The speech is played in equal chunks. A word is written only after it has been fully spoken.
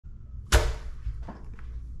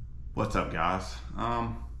What's up, guys?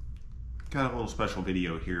 Got a little special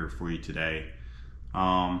video here for you today.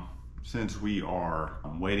 Since we are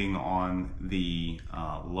waiting on the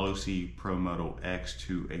Losi Pro Moto X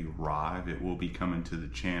to arrive, it will be coming to the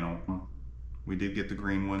channel. We did get the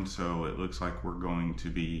green one, so it looks like we're going to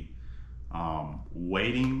be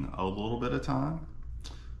waiting a little bit of time.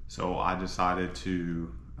 So I decided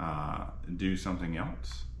to do something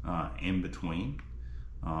else in between.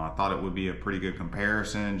 I thought it would be a pretty good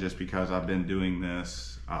comparison just because I've been doing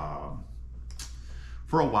this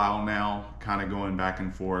for a while now, kind of going back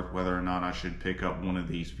and forth whether or not I should pick up one of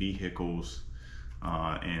these vehicles.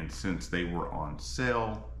 And since they were on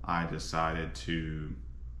sale, I decided to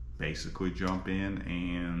basically jump in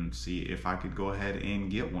and see if I could go ahead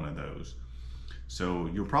and get one of those. So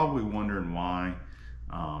you're probably wondering why,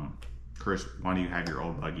 Chris, why do you have your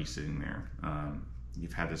old buggy sitting there?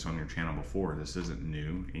 You've had this on your channel before. This isn't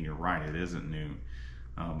new, and you're right, it isn't new.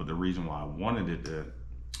 But the reason why I wanted it to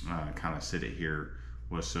kind of sit it here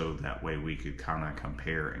was so that way we could kind of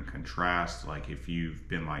compare and contrast. Like if you've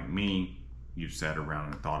been like me, you've sat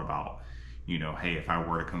around and thought about, you know, hey, if I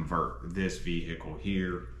were to convert this vehicle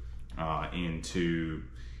here into,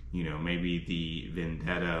 you know, maybe the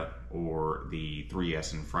Vendetta or the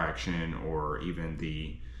 3S Infraction or even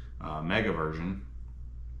the Mega version,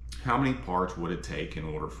 how many parts would it take in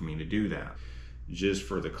order for me to do that? Just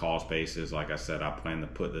for the cost basis, like I said, I plan to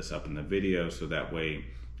put this up in the video so that way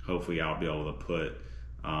hopefully I'll be able to put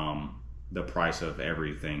the price of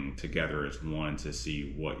everything together as one to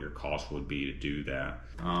see what your cost would be to do that.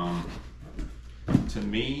 To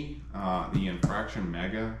me, the Infraction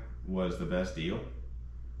Mega was the best deal.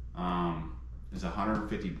 It's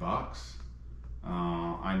 150 bucks.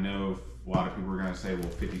 I know a lot of people are going to say, well,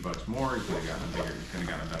 50 bucks more, you could have gotten a bigger, you could have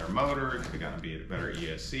gotten a better motor, you could have gotten a better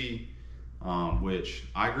ESC, which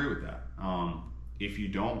I agree with that. If you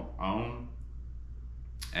don't own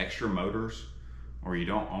extra motors or you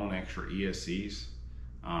don't own extra ESCs,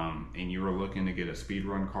 and you were looking to get a speed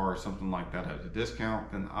run car or something like that at a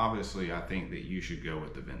discount, then obviously I think that you should go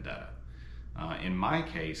with the Vendetta. In my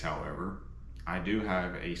case, however, I do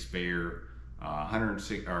have a spare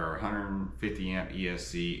 150 amp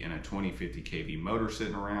ESC and a 2050 kV motor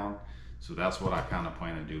sitting around, so that's what I kind of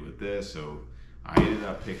plan to do with this. So I ended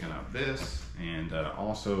up picking up this and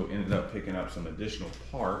also ended up picking up some additional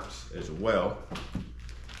parts as well.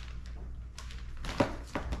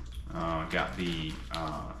 Got the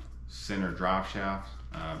center drive shaft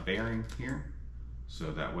bearing here,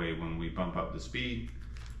 so that way when we bump up the speed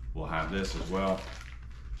we'll have this as well.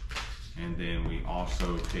 And then we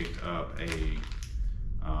also picked up a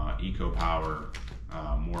EcoPower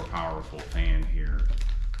more powerful fan here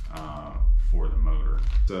for the motor.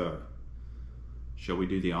 So shall we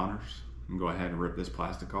do the honors and go ahead and rip this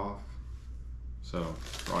plastic off? So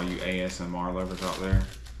for all you ASMR lovers out there,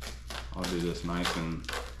 I'll do this nice and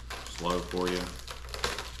slow for you.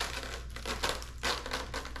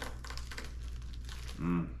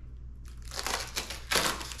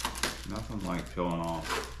 Nothing like peeling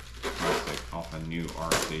off plastic off a new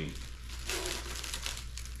RC.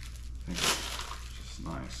 I think it's just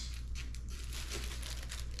nice.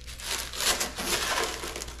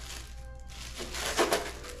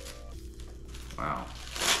 Wow.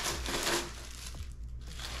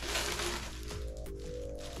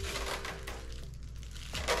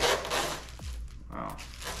 Wow.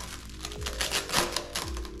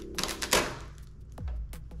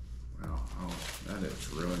 Wow. Oh, that is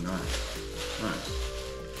really nice. Nice.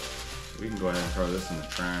 We can go ahead and throw this in the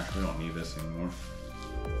trash. We don't need this anymore.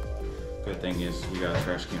 Good thing is we got a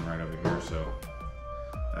trash can right over here, so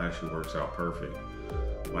that actually works out perfect.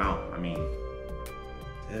 Wow, I mean,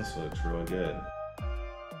 this looks really good.